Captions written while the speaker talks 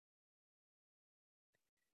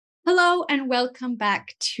Hello and welcome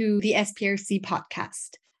back to the SPRC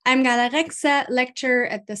podcast. I'm Gala Rexa, lecturer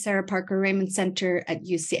at the Sarah Parker Raymond Center at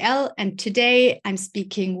UCL, and today I'm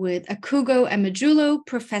speaking with Akwugo Emejulu,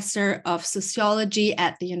 professor of sociology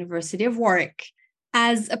at the University of Warwick.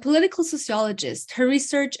 As a political sociologist, her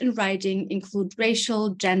research and writing include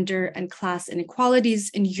racial, gender, and class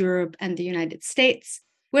inequalities in Europe and the United States,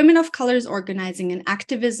 women of color's organizing and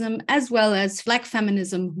activism, as well as Black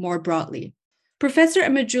feminism more broadly. Professor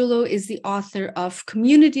Emejulu is the author of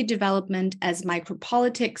Community Development as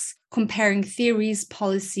Micropolitics, Comparing Theories,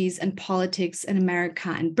 Policies, and Politics in America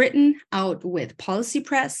and Britain, out with Policy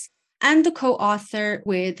Press, and the co-author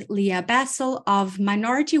with Leah Bassel of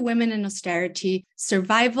Minority Women in Austerity,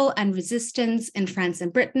 Survival and Resistance in France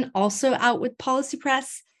and Britain, also out with Policy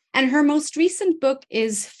Press. And her most recent book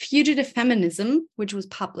is Fugitive Feminism, which was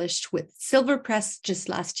published with Silver Press just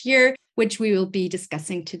last year, which we will be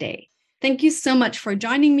discussing today. Thank you so much for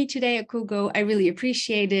joining me today, Akwugo. I really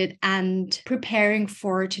appreciate it. And preparing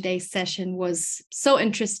for today's session was so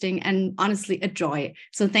interesting and honestly a joy.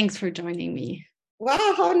 So thanks for joining me. Wow,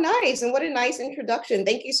 how nice. And what a nice introduction.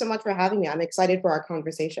 Thank you so much for having me. I'm excited for our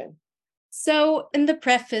conversation. So in the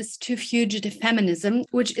preface to Fugitive Feminism,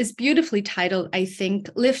 which is beautifully titled, I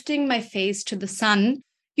think, Lifting My Face to the Sun,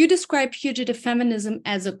 you describe fugitive feminism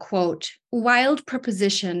as a, quote, wild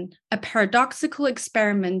proposition, a paradoxical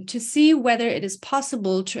experiment to see whether it is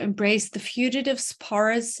possible to embrace the fugitive's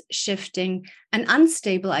porous, shifting, and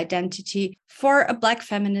unstable identity for a Black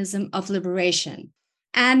feminism of liberation.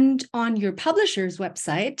 And on your publisher's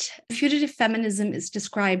website, fugitive feminism is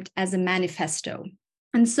described as a manifesto.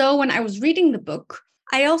 And so when I was reading the book,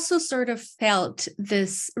 I also sort of felt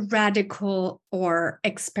this radical or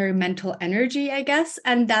experimental energy, I guess.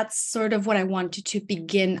 And that's sort of what I wanted to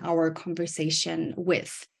begin our conversation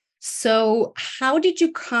with. So how did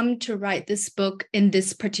you come to write this book in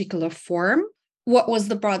this particular form? What was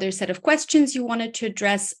the broader set of questions you wanted to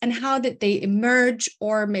address, and how did they emerge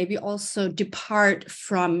or maybe also depart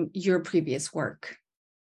from your previous work?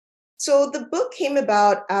 So the book came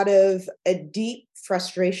about out of a deep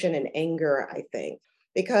frustration and anger, I think,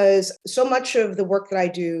 because so much of the work that I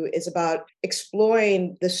do is about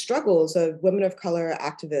exploring the struggles of women of color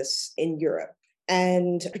activists in Europe.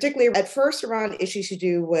 And particularly at first around issues to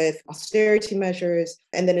do with austerity measures,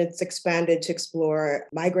 and then it's expanded to explore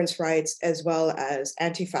migrants' rights as well as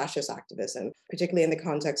anti-fascist activism, particularly in the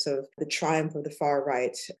context of the triumph of the far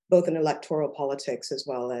right, both in electoral politics as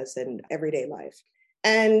well as in everyday life.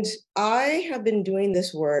 And I have been doing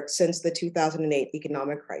this work since the 2008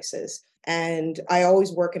 economic crisis. And I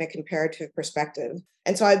always work in a comparative perspective.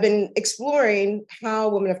 And so I've been exploring how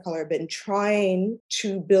women of color have been trying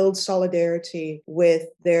to build solidarity with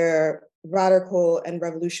their radical and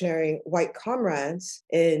revolutionary white comrades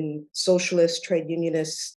in socialist, trade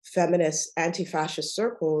unionist, feminist, anti-fascist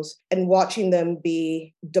circles, and watching them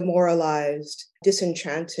be demoralized,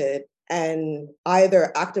 disenchanted, and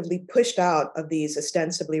either actively pushed out of these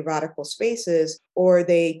ostensibly radical spaces, or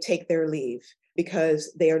they take their leave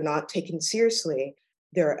because they are not taken seriously.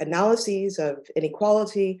 Their analyses of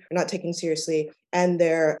inequality are not taken seriously, and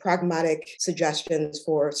their pragmatic suggestions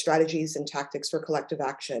for strategies and tactics for collective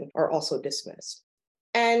action are also dismissed.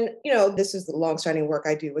 And, this is the longstanding work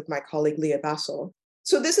I do with my colleague Leah Bassel.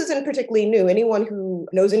 So this isn't particularly new. Anyone who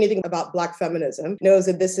knows anything about Black feminism knows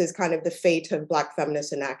that this is kind of the fate of Black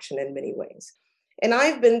feminists in action in many ways. And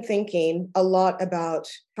I've been thinking a lot about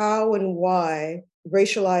how and why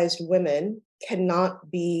racialized women cannot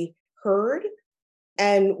be heard,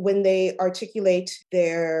 and when they articulate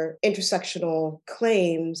their intersectional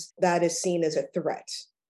claims, that is seen as a threat.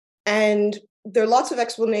 And there are lots of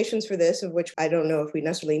explanations for this, of which I don't know if we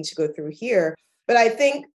necessarily need to go through here. But I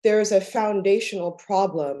think there's a foundational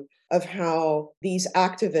problem of how these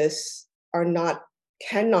activists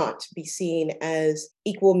cannot be seen as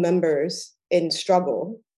equal members in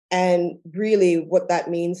struggle. And really what that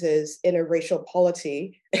means is, in a racial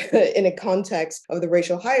polity, in a context of the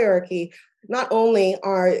racial hierarchy, not only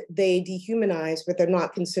are they dehumanized, but they're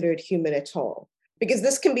not considered human at all. Because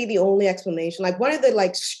this can be the only explanation. Like, one of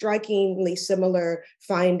the strikingly similar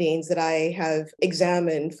findings that I have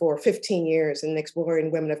examined for 15 years in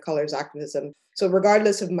exploring women of color's activism. So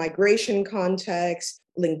regardless of migration context,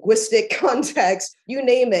 linguistic context, you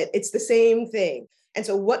name it, it's the same thing. And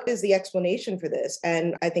so what is the explanation for this?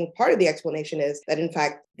 And I think part of the explanation is that, in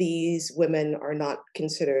fact, these women are not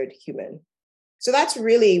considered human. So that's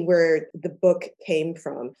really where the book came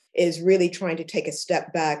from, is really trying to take a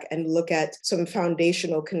step back and look at some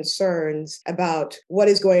foundational concerns about what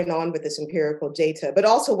is going on with this empirical data, but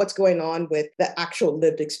also what's going on with the actual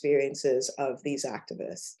lived experiences of these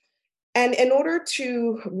activists. And in order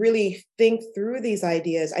to really think through these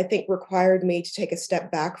ideas, I think required me to take a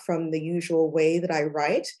step back from the usual way that I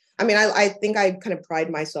write. I mean, I think I kind of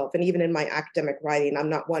pride myself, and even in my academic writing, I'm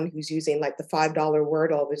not one who's using like the $5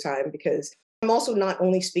 word all the time, because I'm also not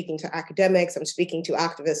only speaking to academics, I'm speaking to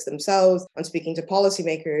activists themselves, I'm speaking to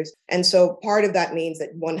policymakers. And so part of that means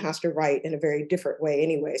that one has to write in a very different way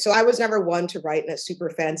anyway. So I was never one to write in a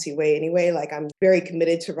super fancy way anyway. Like, I'm very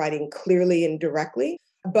committed to writing clearly and directly.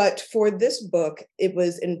 But for this book, it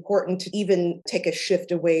was important to even take a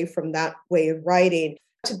shift away from that way of writing,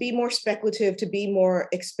 to be more speculative, to be more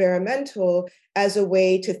experimental as a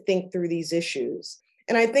way to think through these issues.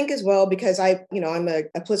 And I think as well, because I'm a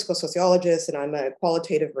political sociologist and I'm a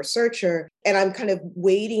qualitative researcher, and I'm kind of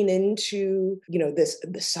wading into,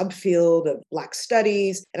 the subfield of Black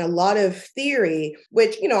studies and a lot of theory,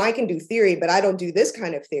 which, I can do theory, but I don't do this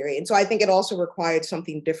kind of theory. And so I think it also required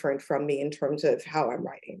something different from me in terms of how I'm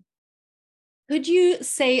writing. Could you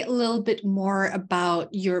say a little bit more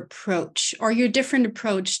about your approach or your different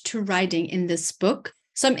approach to writing in this book?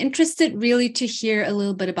 So I'm interested really to hear a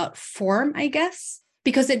little bit about form, I guess,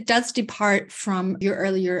 because it does depart from your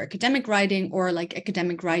earlier academic writing or like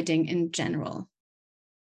academic writing in general.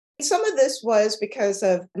 Some of this was because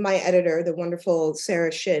of my editor, the wonderful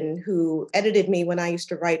Sarah Shin, who edited me when I used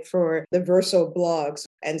to write for the Verso blogs.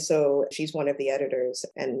 And so she's one of the editors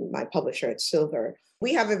and my publisher at Silver.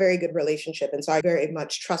 We have a very good relationship. And so I very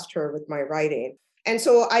much trust her with my writing. And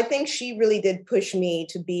so I think she really did push me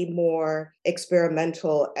to be more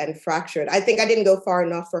experimental and fractured. I think I didn't go far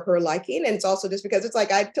enough for her liking. And it's also just because it's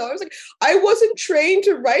like, I tell her, I was like, I wasn't trained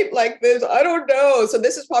to write like this. I don't know. So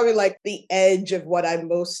this is probably like the edge of what I'm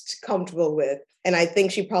most comfortable with. And I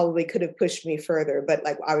think she probably could have pushed me further. But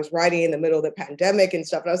like, I was writing in the middle of the pandemic and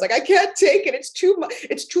stuff. And I was like, I can't take it. It's too much.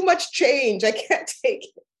 It's too much change. I can't take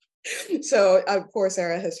it. So of course,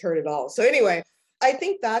 Sarah has heard it all. So anyway, I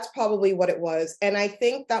think that's probably what it was. And I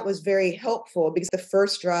think that was very helpful because the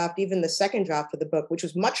first draft, even the second draft of the book, which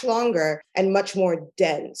was much longer and much more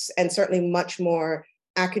dense and certainly much more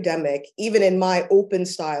academic, even in my open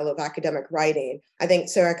style of academic writing, I think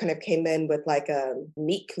Sarah kind of came in with like a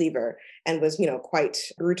meat cleaver and was, quite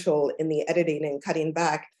brutal in the editing and cutting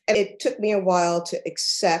back. And it took me a while to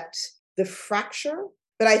accept the fracture.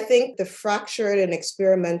 But I think the fractured and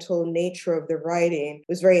experimental nature of the writing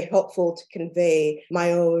was very helpful to convey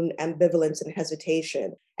my own ambivalence and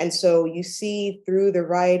hesitation. And so you see through the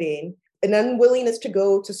writing an unwillingness to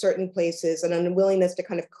go to certain places, an unwillingness to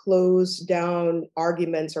kind of close down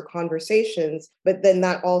arguments or conversations, but then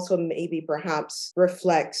that also maybe perhaps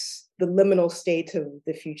reflects the liminal state of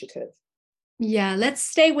the fugitive. Yeah, let's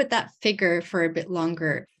stay with that figure for a bit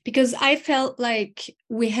longer, because I felt like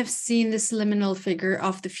we have seen this liminal figure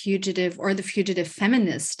of the fugitive or the fugitive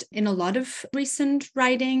feminist in a lot of recent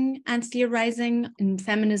writing and theorizing in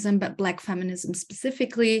feminism, but Black feminism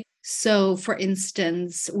specifically. So, for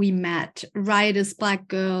instance, we met riotous Black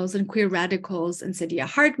girls and queer radicals in Saidiya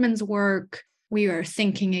Hartman's work. We are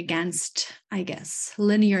thinking against, I guess,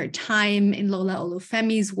 linear time in Lola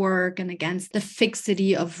Olufemi's work and against the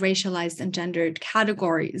fixity of racialized and gendered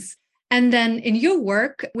categories. And then in your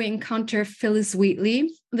work, we encounter Phyllis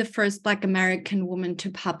Wheatley, the first Black American woman to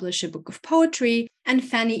publish a book of poetry, and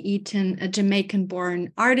Fanny Eaton, a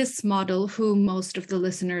Jamaican-born artist model who most of the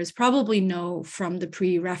listeners probably know from the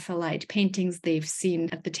pre-Raphaelite paintings they've seen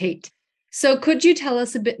at the Tate. So could you tell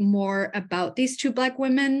us a bit more about these two Black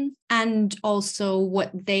women and also what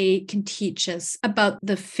they can teach us about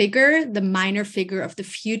the figure, the minor figure of the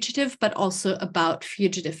fugitive, but also about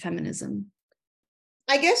fugitive feminism?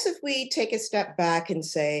 I guess if we take a step back and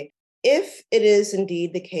say, if it is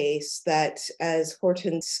indeed the case that, as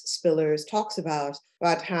Hortense Spillers talks about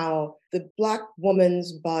how the Black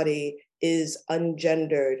woman's body is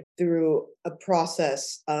ungendered through a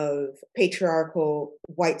process of patriarchal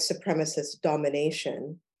white supremacist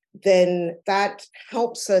domination, then that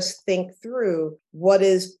helps us think through what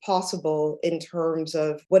is possible in terms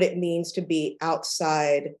of what it means to be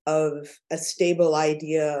outside of a stable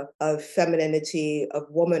idea of femininity, of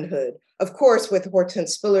womanhood. Of course, with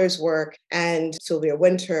Hortense Spillers' work and Sylvia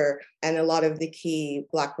Wynter and a lot of the key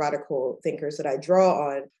Black radical thinkers that I draw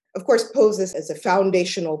on, of course, pose this as a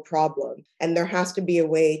foundational problem. And there has to be a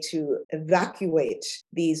way to evacuate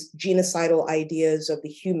these genocidal ideas of the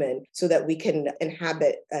human so that we can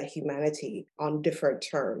inhabit humanity on different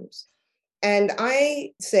terms. And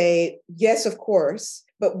I say, yes, of course,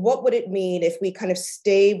 but what would it mean if we kind of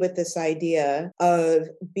stay with this idea of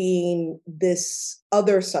being this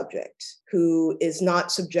other subject who is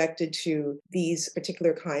not subjected to these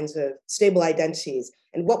particular kinds of stable identities?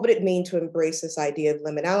 And what would it mean to embrace this idea of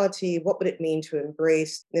liminality? What would it mean to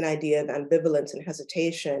embrace an idea of ambivalence and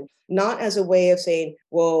hesitation? Not as a way of saying,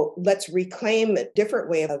 well, let's reclaim a different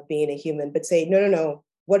way of being a human, but say, no, no, no.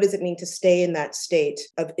 What does it mean to stay in that state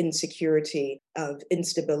of insecurity, of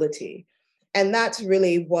instability? And that's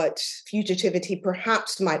really what fugitivity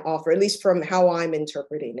perhaps might offer, at least from how I'm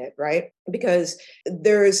interpreting it, right? Because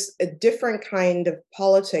there's a different kind of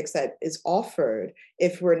politics that is offered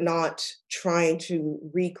if we're not trying to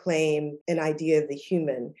reclaim an idea of the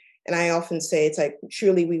human. And I often say it's like,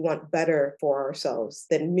 surely we want better for ourselves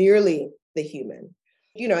than merely the human.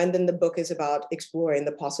 And then the book is about exploring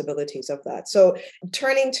the possibilities of that. So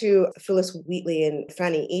turning to Phyllis Wheatley and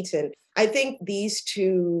Fanny Eaton, I think these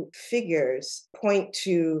two figures point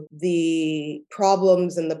to the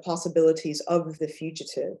problems and the possibilities of the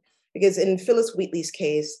fugitive. Because in Phyllis Wheatley's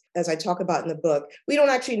case, as I talk about in the book, we don't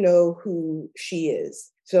actually know who she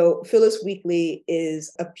is. So Phyllis Wheatley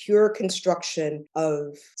is a pure construction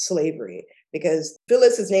of slavery, because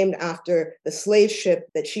Phyllis is named after the slave ship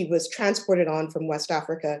that she was transported on from West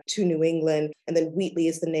Africa to New England. And then Wheatley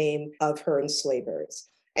is the name of her enslavers.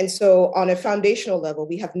 And so on a foundational level,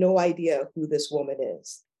 we have no idea who this woman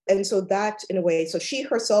is. And so that, in a way, so she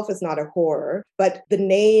herself is not a horror, but the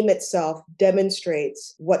name itself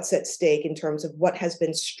demonstrates what's at stake in terms of what has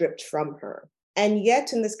been stripped from her. And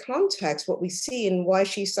yet, in this context, what we see and why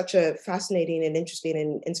she's such a fascinating and interesting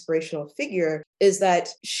and inspirational figure is that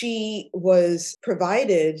she was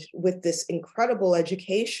provided with this incredible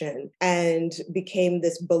education and became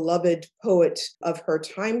this beloved poet of her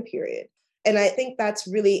time period. And I think that's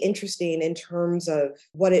really interesting in terms of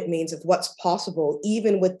what it means, of what's possible,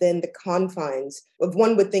 even within the confines of,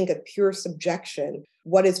 one would think, a pure subjection,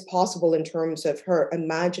 what is possible in terms of her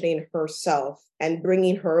imagining herself and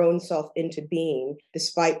bringing her own self into being,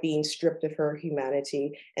 despite being stripped of her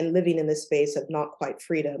humanity and living in this space of not quite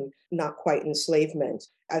freedom, not quite enslavement.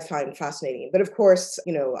 I find fascinating. But of course,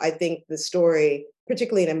 I think the story,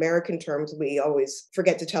 particularly in American terms, we always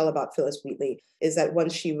forget to tell about Phyllis Wheatley, is that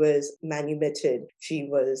once she was manumitted, she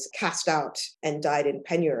was cast out and died in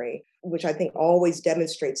penury, which I think always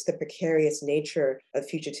demonstrates the precarious nature of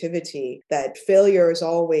fugitivity, that failure is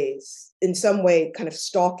always in some way kind of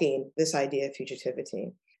stalking this idea of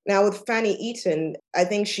fugitivity. Now, with Fanny Eaton, I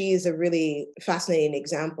think she is a really fascinating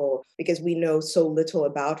example because we know so little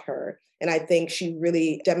about her. And I think she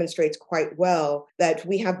really demonstrates quite well that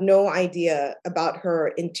we have no idea about her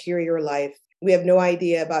interior life. We have no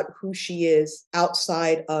idea about who she is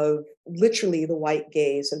outside of literally the white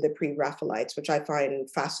gaze of the pre-Raphaelites, which I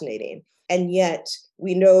find fascinating. And yet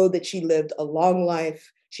we know that she lived a long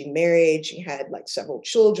life. She married, she had several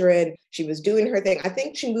children. She was doing her thing. I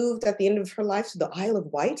think she moved at the end of her life to the Isle of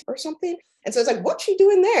Wight or something. And so it's like, what's she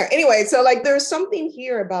doing there? Anyway, so there's something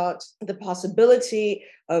here about the possibility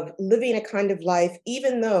of living a kind of life,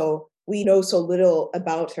 even though we know so little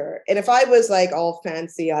about her. And if I was all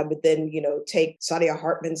fancy, I would then, take Saidiya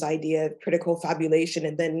Hartman's idea of critical fabulation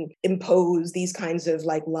and then impose these kinds of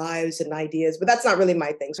lives and ideas. But that's not really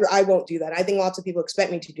my thing. So I won't do that. I think lots of people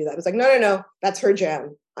expect me to do that. It's no, that's her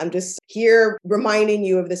jam. I'm just here reminding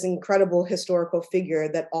you of this incredible historical figure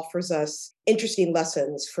that offers us interesting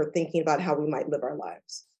lessons for thinking about how we might live our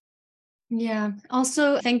lives. Yeah.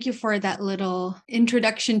 Also, thank you for that little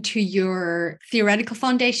introduction to your theoretical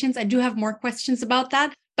foundations. I do have more questions about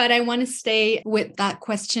that, but I want to stay with that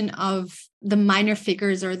question of the minor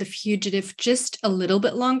figures or the fugitive just a little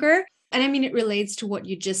bit longer. And I mean, it relates to what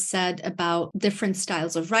you just said about different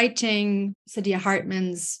styles of writing, Saidiya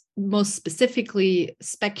Hartman's, most specifically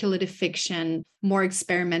speculative fiction, more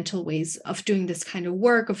experimental ways of doing this kind of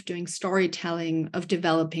work, of doing storytelling, of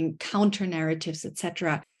developing counter narratives,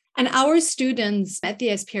 etc. And our students at the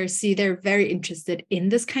SPRC, they're very interested in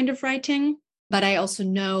this kind of writing. But I also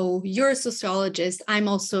know you're a sociologist. I'm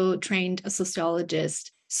also trained a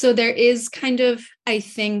sociologist. So there is kind of, I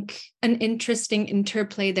think, an interesting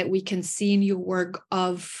interplay that we can see in your work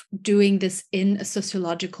of doing this in a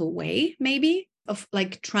sociological way, maybe, of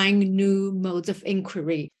trying new modes of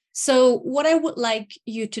inquiry. So what I would like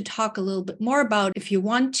you to talk a little bit more about, if you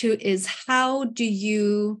want to, is how do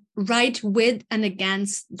you write with and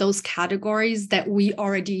against those categories that we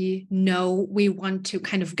already know we want to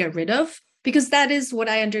kind of get rid of? Because that is what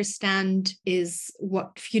I understand is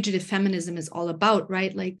what fugitive feminism is all about,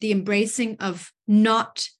 right? The embracing of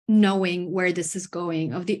not knowing where this is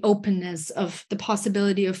going, of the openness, of the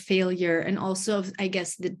possibility of failure, and also of, I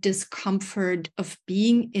guess, the discomfort of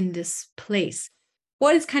being in this place.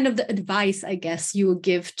 What is kind of the advice, I guess, you would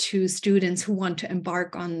give to students who want to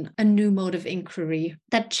embark on a new mode of inquiry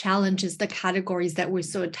that challenges the categories that we're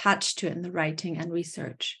so attached to in the writing and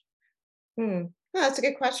research? Oh, that's a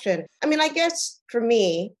good question. I mean, I guess for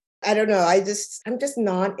me, I don't know. I'm just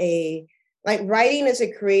not like writing is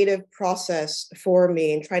a creative process for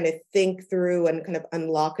me and trying to think through and kind of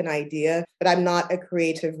unlock an idea, but I'm not a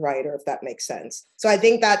creative writer, if that makes sense. So I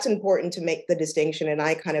think that's important to make the distinction. And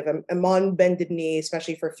I kind of am on bended knee,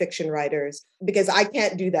 especially for fiction writers, because I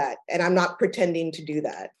can't do that. And I'm not pretending to do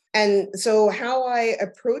that. And so, how I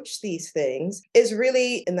approach these things is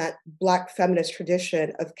really in that Black feminist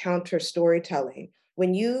tradition of counter storytelling.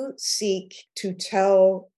 When you seek to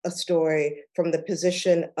tell a story from the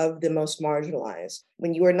position of the most marginalized,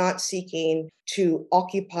 when you are not seeking to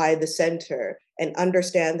occupy the center and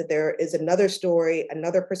understand that there is another story,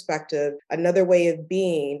 another perspective, another way of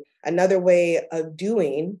being, another way of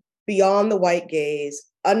doing beyond the white gaze,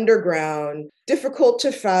 underground, difficult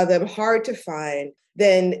to fathom, hard to find,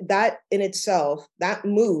 then that in itself, that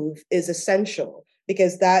move is essential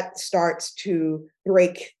because that starts to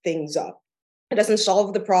break things up. It doesn't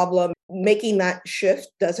solve the problem. Making that shift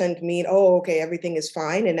doesn't mean, oh, okay, everything is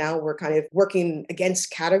fine. And now we're kind of working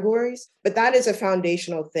against categories. But that is a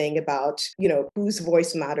foundational thing about, whose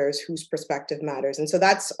voice matters, whose perspective matters. And so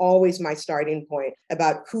that's always my starting point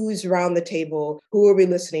about who's around the table, who are we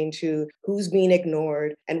listening to, who's being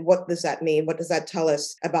ignored, and what does that mean? What does that tell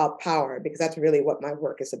us about power? Because that's really what my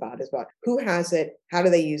work is about who has it, how do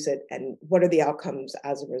they use it, and what are the outcomes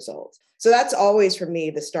as a result? So that's always for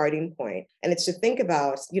me the starting point. And it's to think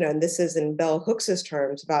about, and this is in Bell Hooks's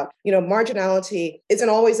terms about, marginality isn't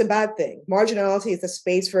always a bad thing. Marginality is a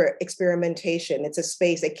space for experimentation. It's a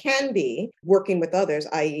space, it can be working with others,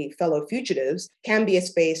 i.e. fellow fugitives, can be a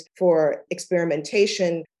space for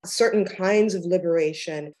experimentation, certain kinds of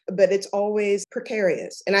liberation, but it's always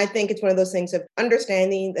precarious. And I think it's one of those things of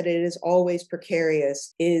understanding that it is always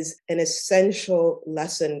precarious is an essential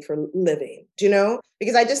lesson for living,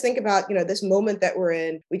 Because I just think about, this moment that we're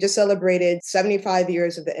in. We just celebrated 75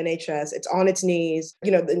 years of the NHS. It's on its knees.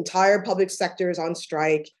 The entire public sector is on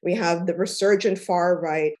strike. We have the resurgent far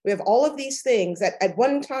right. We have all of these things that at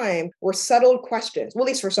one time were settled questions, well, at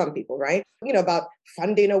least for some people, right? About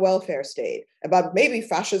funding a welfare state, about maybe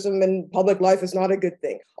fascism in public life is not a good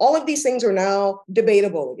thing. All of these things are now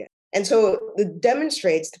debatable again. And so it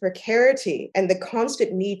demonstrates the precarity and the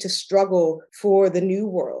constant need to struggle for the new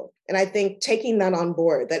world. And I think taking that on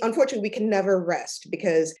board, that unfortunately we can never rest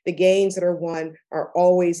because the gains that are won are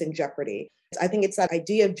always in jeopardy. I think it's that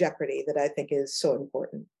idea of jeopardy that I think is so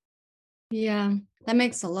important. Yeah, that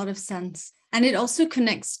makes a lot of sense. And it also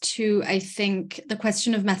connects to, I think, the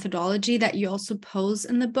question of methodology that you also pose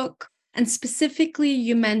in the book. And specifically,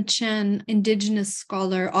 you mention Indigenous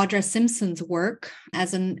scholar Audra Simpson's work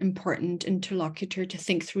as an important interlocutor to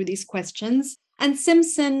think through these questions. And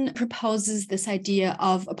Simpson proposes this idea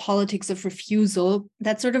of a politics of refusal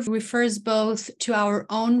that sort of refers both to our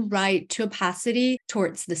own right to opacity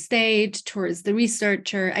towards the state, towards the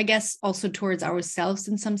researcher, I guess also towards ourselves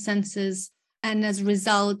in some senses. And as a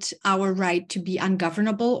result, our right to be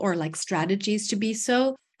ungovernable or like strategies to be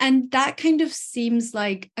so. And that kind of seems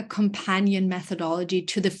like a companion methodology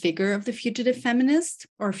to the figure of the fugitive feminist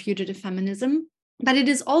or fugitive feminism. But it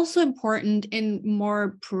is also important in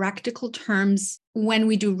more practical terms when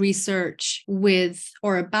we do research with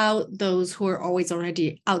or about those who are always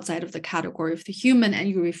already outside of the category of the human. And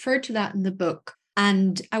you refer to that in the book.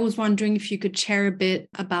 And I was wondering if you could share a bit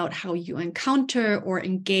about how you encounter or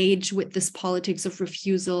engage with this politics of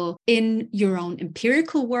refusal in your own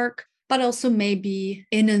empirical work, but also maybe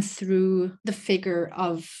in and through the figure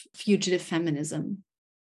of fugitive feminism.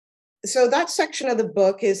 So that section of the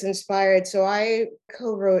book is inspired. So I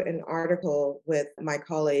co-wrote an article with my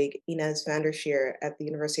colleague Inez van der Scheer at the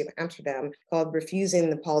University of Amsterdam called Refusing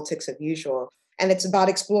the Politics of Usual. And it's about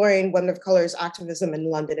exploring women of color's activism in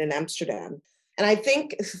London and Amsterdam. And I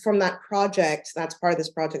think from that project, that's part of this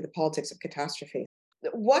project, The Politics of Catastrophe.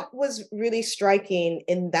 What was really striking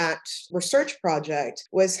in that research project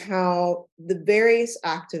was how the various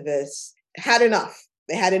activists had enough.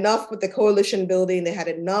 They had enough with the coalition building. They had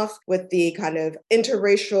enough with the kind of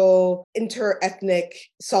interracial, interethnic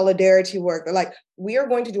solidarity work. They're like, we are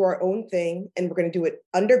going to do our own thing and we're going to do it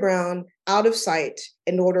underground, out of sight,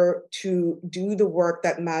 in order to do the work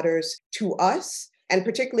that matters to us. And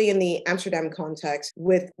particularly in the Amsterdam context,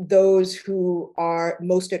 with those who are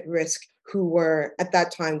most at risk, who were at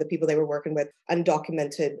that time, the people they were working with,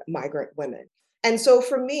 undocumented migrant women. And so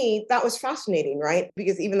for me, that was fascinating, right?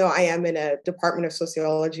 Because even though I am in a department of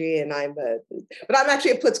sociology but I'm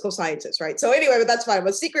actually a political scientist, right? So anyway, but that's fine. I'm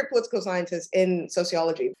a secret political scientist in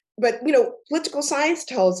sociology. But, political science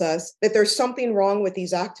tells us that there's something wrong with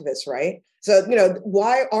these activists, right? So,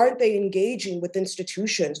 why aren't they engaging with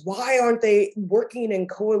institutions? Why aren't they working in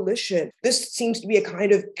coalition? This seems to be a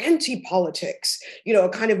kind of anti-politics, a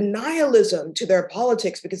kind of nihilism to their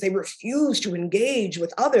politics because they refuse to engage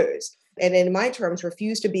with others. And in my terms,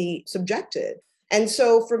 refuse to be subjected. And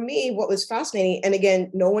so for me, what was fascinating, and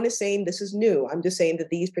again, no one is saying this is new. I'm just saying that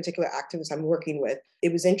these particular activists I'm working with,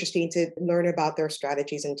 it was interesting to learn about their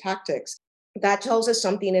strategies and tactics. That tells us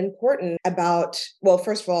something important about, well,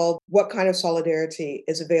 first of all, what kind of solidarity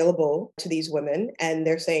is available to these women. And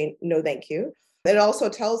they're saying, no, thank you. It also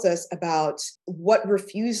tells us about what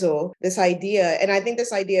refusal, this idea, and I think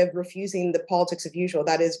this idea of refusing the politics of usual,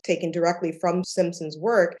 that is taken directly from Simpson's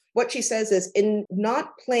work. What she says is in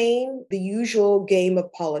not playing the usual game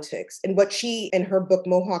of politics, and what she, in her book,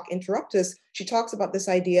 Mohawk Interruptus, she talks about this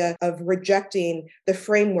idea of rejecting the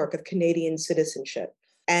framework of Canadian citizenship.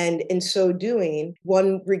 And in so doing,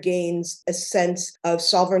 one regains a sense of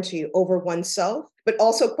sovereignty over oneself, but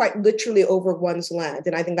also quite literally over one's land.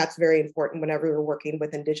 And I think that's very important whenever we're working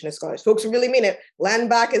with Indigenous scholars. Folks who really mean it. Land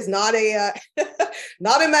back is not a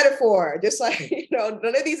not a metaphor. Just like, none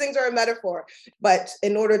of these things are a metaphor. But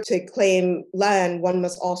in order to claim land, one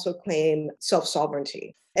must also claim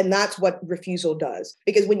self-sovereignty. And that's what refusal does.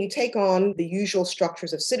 Because when you take on the usual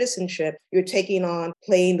structures of citizenship, you're taking on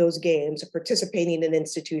playing those games, participating in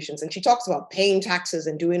institutions. And she talks about paying taxes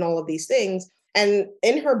and doing all of these things. And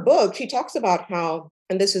in her book, she talks about how,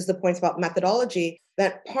 and this is the point about methodology,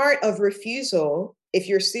 that part of refusal, if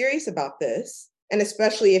you're serious about this, and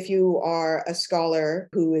especially if you are a scholar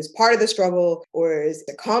who is part of the struggle or is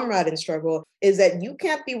a comrade in struggle, is that you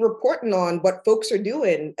can't be reporting on what folks are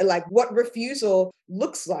doing, like what refusal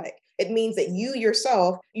looks like. It means that you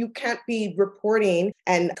yourself, you can't be reporting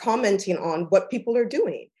and commenting on what people are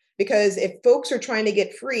doing. Because if folks are trying to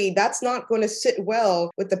get free, that's not going to sit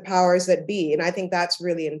well with the powers that be. And I think that's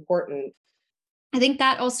really important. I think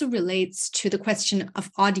that also relates to the question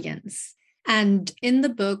of audience. And in the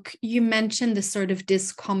book, you mentioned the sort of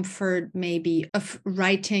discomfort, maybe, of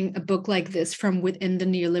writing a book like this from within the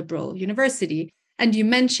neoliberal university. And you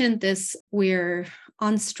mentioned this, we're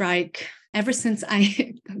on strike ever since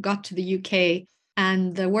I got to the UK,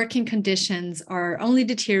 and the working conditions are only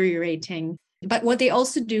deteriorating. But what they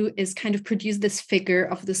also do is kind of produce this figure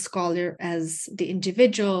of the scholar as the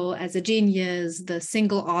individual, as a genius, the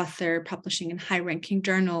single author publishing in high-ranking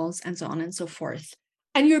journals, and so on and so forth.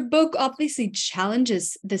 And your book obviously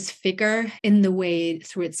challenges this figure in the way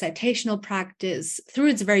through its citational practice, through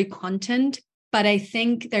its very content. But I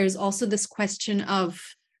think there's also this question of,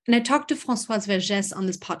 and I talked to Françoise Vergès on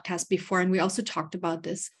this podcast before, and we also talked about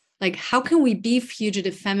this, like, how can we be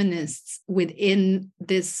fugitive feminists within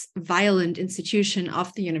this violent institution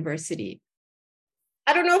of the university?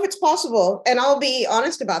 I don't know if it's possible. And I'll be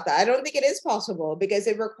honest about that. I don't think it is possible because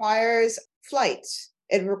it requires flight.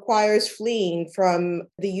 It requires fleeing from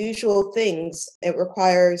the usual things. It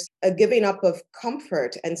requires a giving up of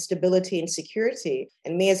comfort and stability and security.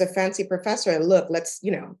 And me as a fancy professor, look, let's,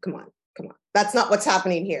 come on. That's not what's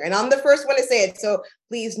happening here. And I'm the first one to say it. So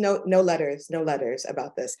please, no letters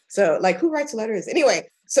about this. So like, who writes letters? Anyway,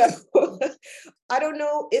 so I don't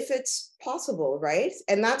know if it's possible, right?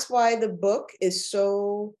 And that's why the book is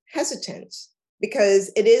so hesitant.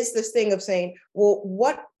 Because it is this thing of saying, well,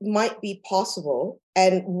 what might be possible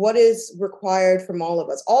and what is required from all of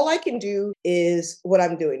us? All I can do is what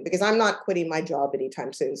I'm doing because I'm not quitting my job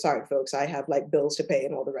anytime soon. Sorry, folks, I have like bills to pay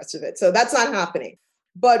and all the rest of it. So that's not happening.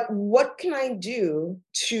 But what can I do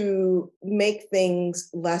to make things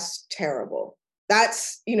less terrible?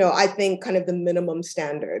 That's, I think kind of the minimum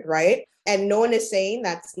standard, right? And no one is saying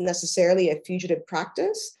that's necessarily a fugitive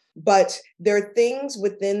practice. But there are things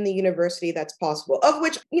within the university that's possible, of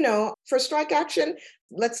which, for strike action,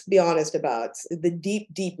 let's be honest about the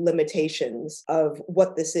deep, deep limitations of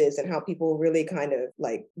what this is and how people really kind of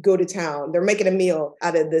like go to town. They're making a meal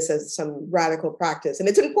out of this as some radical practice. And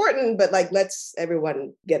it's important, but like, let's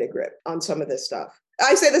everyone get a grip on some of this stuff.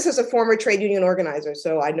 I say this as a former trade union organizer,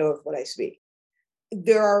 so I know of what I speak.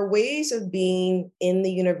 There are ways of being in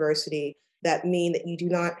the university that mean that you do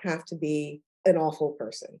not have to be an awful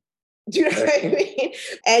person. Do you know what I mean?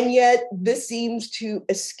 And yet this seems to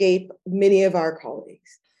escape many of our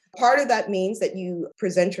colleagues. Part of that means that you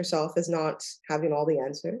present yourself as not having all the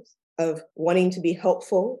answers, of wanting to be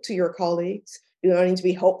helpful to your colleagues, wanting to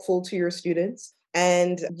be helpful to your students.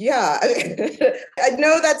 And yeah, I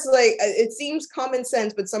know that's like, it seems common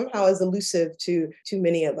sense, but somehow is elusive to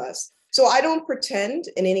many of us. So I don't pretend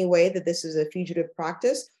in any way that this is a fugitive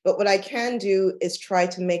practice, but what I can do is try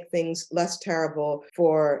to make things less terrible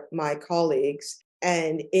for my colleagues.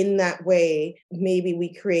 And in that way, maybe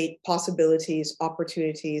we create possibilities,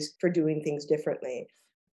 opportunities for doing things differently.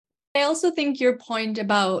 I also think your point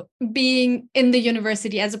about being in the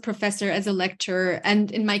university as a professor, as a lecturer, and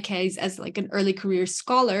in my case, as like an early career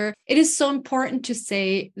scholar, it is so important to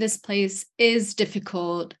say this place is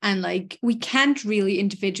difficult and like we can't really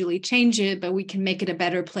individually change it, but we can make it a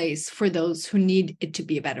better place for those who need it to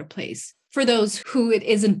be a better place, for those who it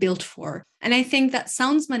isn't built for. And I think that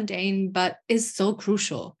sounds mundane, but is so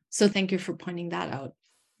crucial. So thank you for pointing that out.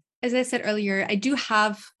 As I said earlier, I do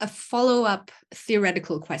have a follow-up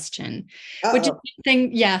theoretical question, Uh-oh.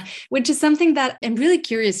 which is something that I'm really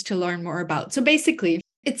curious to learn more about. So basically,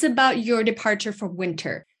 it's about your departure from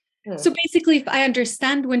Winter. So basically, if I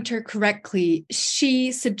understand Winter correctly,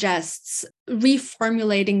 she suggests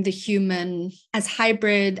reformulating the human as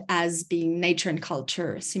hybrid, as being nature and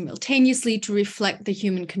culture simultaneously to reflect the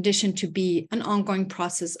human condition to be an ongoing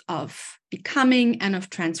process of becoming and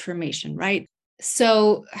of transformation, right?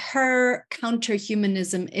 So her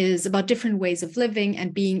counter-humanism is about different ways of living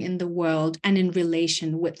and being in the world and in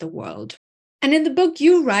relation with the world. And in the book,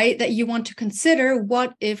 you write that you want to consider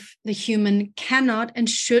what if the human cannot and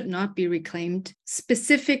should not be reclaimed,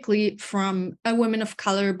 specifically from a woman of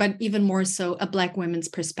color, but even more so a Black woman's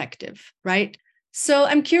perspective, right? So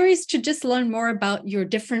I'm curious to just learn more about your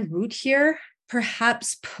different route here.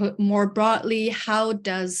 Perhaps put more broadly, how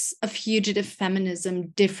does a fugitive feminism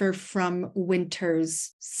differ from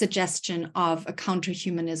Winter's suggestion of a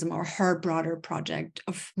counter-humanism or her broader project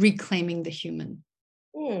of reclaiming the human?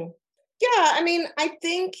 Yeah, I mean, I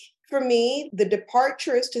think for me, the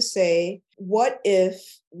departure is to say, what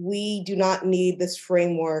if we do not need this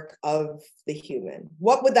framework of the human?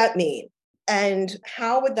 What would that mean? And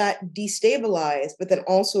how would that destabilize, but then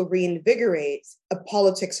also reinvigorate a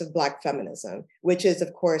politics of Black feminism, which is,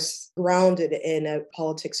 of course, grounded in a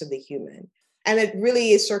politics of the human? And it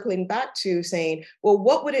really is circling back to saying, well,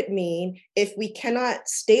 what would it mean if we cannot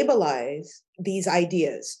stabilize these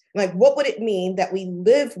ideas? Like, what would it mean that we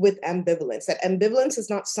live with ambivalence? That ambivalence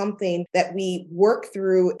is not something that we work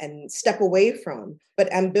through and step away from,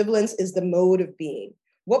 but ambivalence is the mode of being.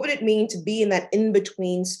 What would it mean to be in that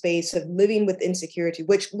in-between space of living with insecurity,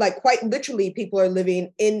 which like quite literally people are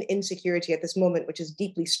living in insecurity at this moment, which is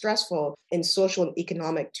deeply stressful in social and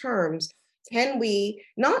economic terms? Can we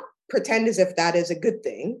not pretend as if that is a good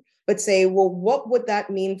thing, but say, well, what would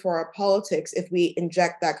that mean for our politics if we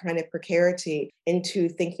inject that kind of precarity into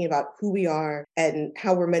thinking about who we are and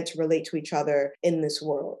how we're meant to relate to each other in this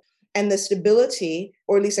world? And the stability,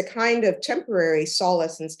 or at least a kind of temporary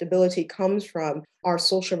solace and stability, comes from our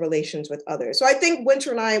social relations with others. So I think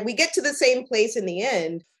Winter and I, we get to the same place in the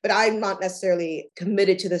end, but I'm not necessarily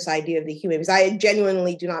committed to this idea of the human, because I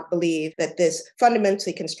genuinely do not believe that this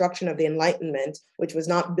fundamentally construction of the Enlightenment, which was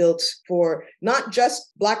not built for not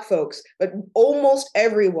just Black folks, but almost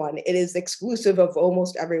everyone, it is exclusive of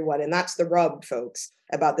almost everyone. And that's the rub, folks,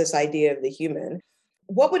 about this idea of the human.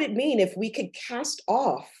 What would it mean if we could cast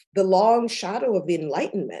off the long shadow of the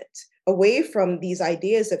Enlightenment away from these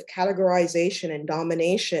ideas of categorization and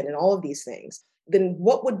domination and all of these things? Then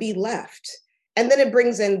what would be left? And then it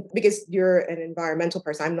brings in, because you're an environmental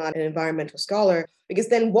person, I'm not an environmental scholar, because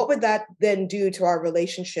then what would that then do to our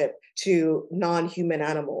relationship to non-human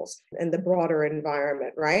animals and the broader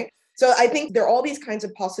environment, right? So I think there are all these kinds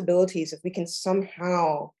of possibilities if we can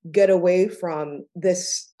somehow get away from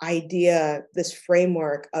this idea, this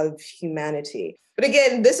framework of humanity. But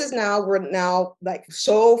again, we're now like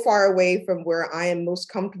so far away from where I am most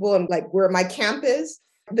comfortable and like where my camp is.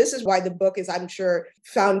 This is why the book is, I'm sure,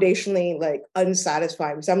 foundationally like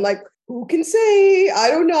unsatisfying. So I'm like, who can say? I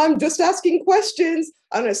don't know. I'm just asking questions.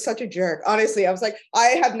 I'm such a jerk. Honestly, I was like,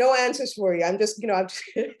 I have no answers for you. I'm just,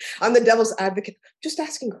 I'm the devil's advocate, just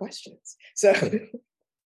asking questions. So,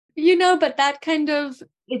 but that kind of,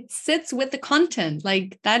 it sits with the content.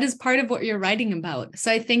 Like that is part of what you're writing about.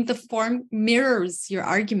 So I think the form mirrors your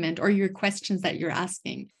argument or your questions that you're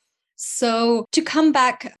asking. So to come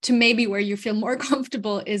back to maybe where you feel more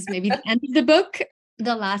comfortable is maybe the end of the book,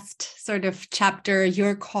 the last sort of chapter,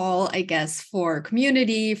 your call, I guess, for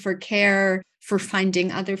community, for care, for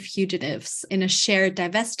finding other fugitives in a shared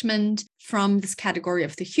divestment from this category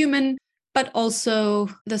of the human, but also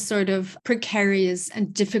the sort of precarious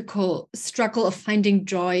and difficult struggle of finding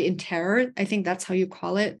joy in terror. I think that's how you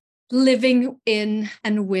call it, living in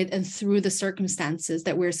and with and through the circumstances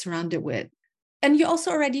that we're surrounded with. And you also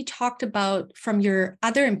already talked about from your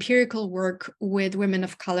other empirical work with women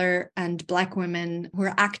of color and Black women who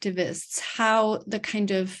are activists, how the kind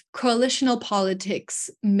of coalitional politics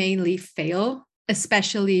mainly fail,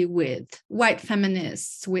 especially with white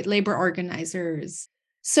feminists, with labor organizers.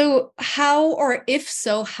 So how, or if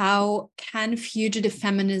so, how can fugitive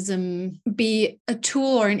feminism be a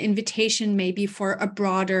tool or an invitation maybe for a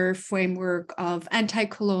broader framework of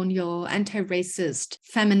anti-colonial, anti-racist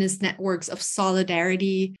feminist networks of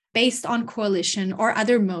solidarity based on coalition or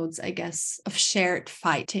other modes, I guess, of shared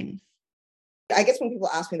fighting? I guess when people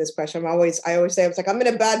ask me this question, I always say, I'm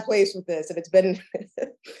in a bad place with this. And it's been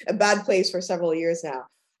a bad place for several years now.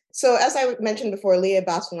 So as I mentioned before, Leah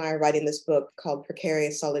Bassel and I are writing this book called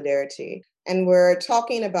Precarious Solidarity. And we're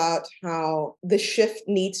talking about how the shift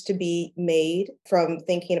needs to be made from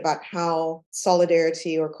thinking about how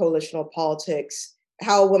solidarity or coalitional politics,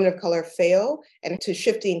 how women of color fail, and to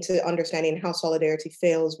shifting to understanding how solidarity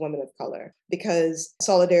fails women of color, because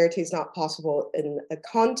solidarity is not possible in a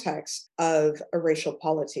context of a racial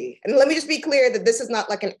polity. And let me just be clear that this is not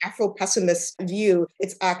like an Afro-pessimist view.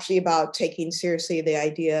 It's actually about taking seriously the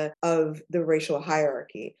idea of the racial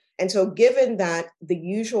hierarchy. And so given that the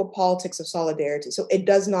usual politics of solidarity, so it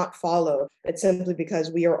does not follow that simply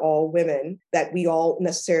because we are all women, that we all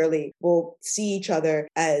necessarily will see each other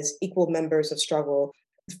as equal members of struggle.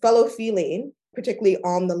 Fellow feeling, particularly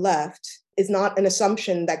on the left, is not an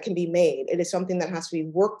assumption that can be made. It is something that has to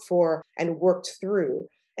be worked for and worked through.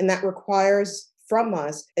 And that requires from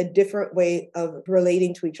us a different way of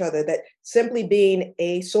relating to each other, that simply being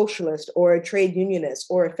a socialist or a trade unionist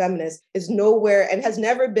or a feminist is nowhere and has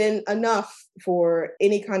never been enough for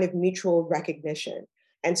any kind of mutual recognition.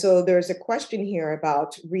 And so there's a question here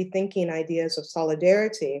about rethinking ideas of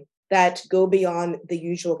solidarity that go beyond the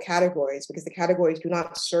usual categories, because the categories do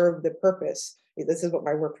not serve the purpose. This is what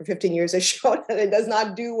my work for 15 years has shown, that it does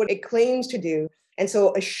not do what it claims to do. And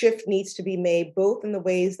so a shift needs to be made, both in the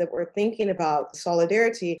ways that we're thinking about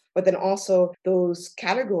solidarity, but then also those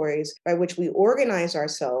categories by which we organize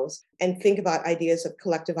ourselves and think about ideas of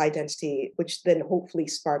collective identity, which then hopefully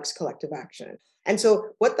sparks collective action. And so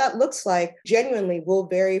what that looks like genuinely will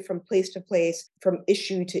vary from place to place, from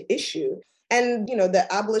issue to issue. And, the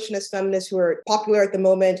abolitionist feminists who are popular at the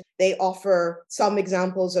moment, they offer some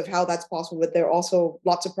examples of how that's possible, but there are also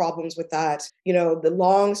lots of problems with that. The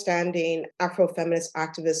long-standing Afro-feminist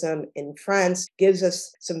activism in France gives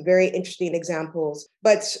us some very interesting examples,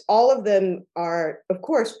 but all of them are, of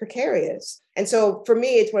course, precarious. And so for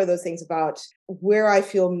me, it's one of those things about where I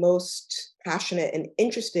feel most passionate and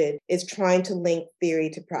interested is trying to link theory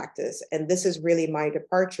to practice. And this is really my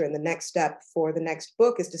departure. And the next step for the next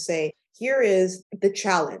book is to say, here is the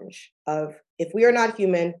challenge of, if we are not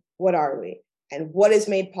human, what are we? And what is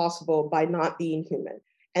made possible by not being human?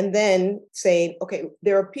 And then saying, okay,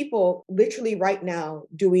 there are people literally right now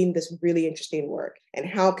doing this really interesting work, and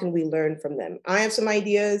how can we learn from them? I have some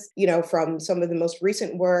ideas, from some of the most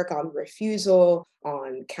recent work on refusal,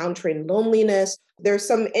 on countering loneliness. There's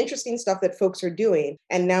some interesting stuff that folks are doing.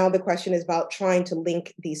 And now the question is about trying to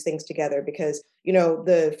link these things together, because,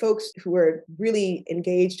 the folks who are really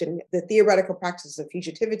engaged in the theoretical practices of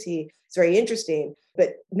fugitivity is very interesting,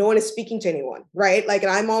 but no one is speaking to anyone, right? And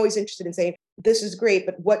I'm always interested in saying, this is great,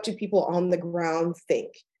 but what do people on the ground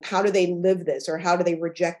think? How do they live this, or how do they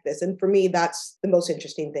reject this? And for me, that's the most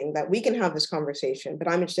interesting thing, that we can have this conversation, but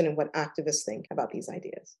I'm interested in what activists think about these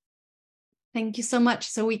ideas. Thank you so much.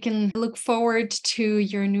 So we can look forward to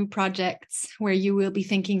your new projects where you will be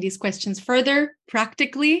thinking these questions further,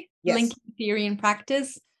 practically, Yes. linking theory and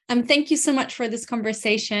practice. Thank you so much for this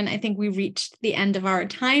conversation. I think we reached the end of our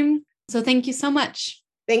time. So thank you so much.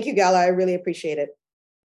 Thank you, Gala. I really appreciate it.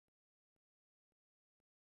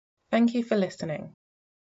 Thank you for listening.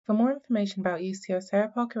 For more information about UCL Sarah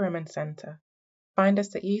Parker Remond Centre, find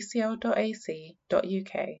us at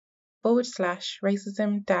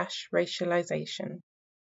ucl.ac.uk/racism-racialization,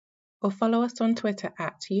 or follow us on Twitter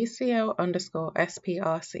at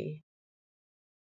UCL_SPRC.